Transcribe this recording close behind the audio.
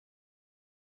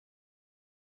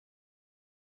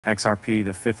XRP,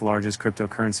 the fifth largest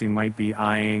cryptocurrency, might be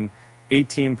eyeing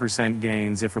 18%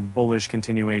 gains if a bullish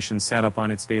continuation setup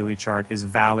on its daily chart is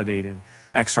validated.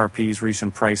 XRP's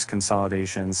recent price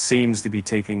consolidation seems to be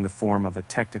taking the form of a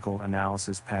technical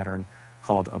analysis pattern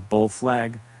called a bull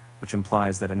flag, which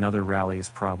implies that another rally is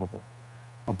probable.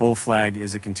 A bull flag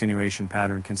is a continuation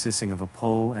pattern consisting of a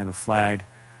pull and a flag.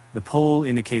 The pull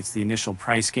indicates the initial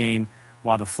price gain,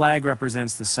 while the flag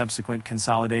represents the subsequent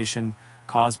consolidation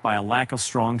caused by a lack of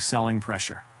strong selling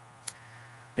pressure.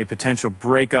 A potential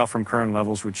breakout from current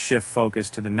levels would shift focus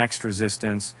to the next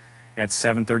resistance at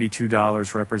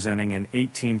 $732, representing an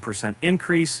 18%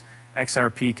 increase.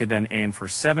 XRP could then aim for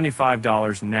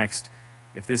 $75 next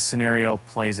if this scenario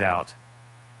plays out.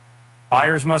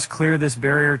 Buyers must clear this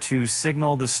barrier to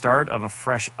signal the start of a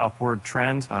fresh upward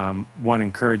trend. One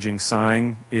encouraging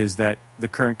sign is that the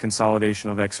current consolidation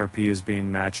of XRP is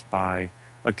being matched by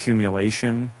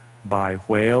accumulation by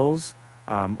whales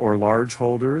or large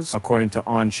holders. According to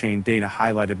on-chain data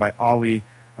highlighted by Ollie,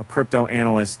 a crypto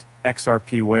analyst,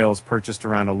 XRP whales purchased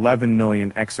around 11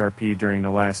 million XRP during the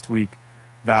last week,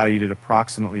 valued at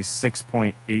approximately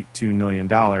 $6.82 million.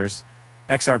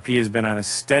 XRP has been on a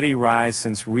steady rise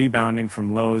since rebounding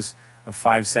from lows of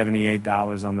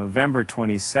 $578 on November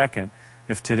 22nd.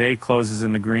 If today closes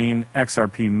in the green,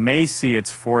 XRP may see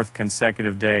its fourth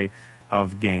consecutive day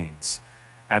of gains.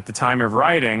 At the time of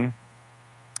writing,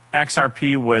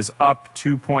 XRP was up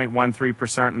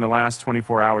 2.13% in the last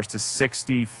 24 hours to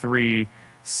 63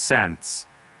 cents.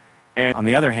 And on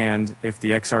the other hand, if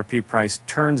the XRP price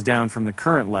turns down from the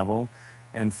current level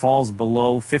and falls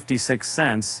below 56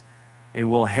 cents, it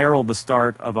will herald the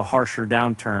start of a harsher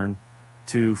downturn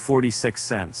to 46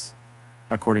 cents.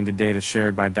 According to data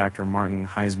shared by Dr. Martin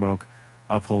Heisbroek,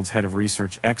 Uphold's head of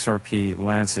research, XRP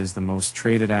lances the most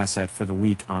traded asset for the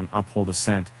week on Uphold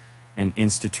Ascent, an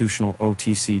institutional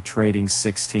OTC trading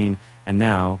 16 and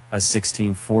now a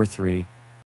 1643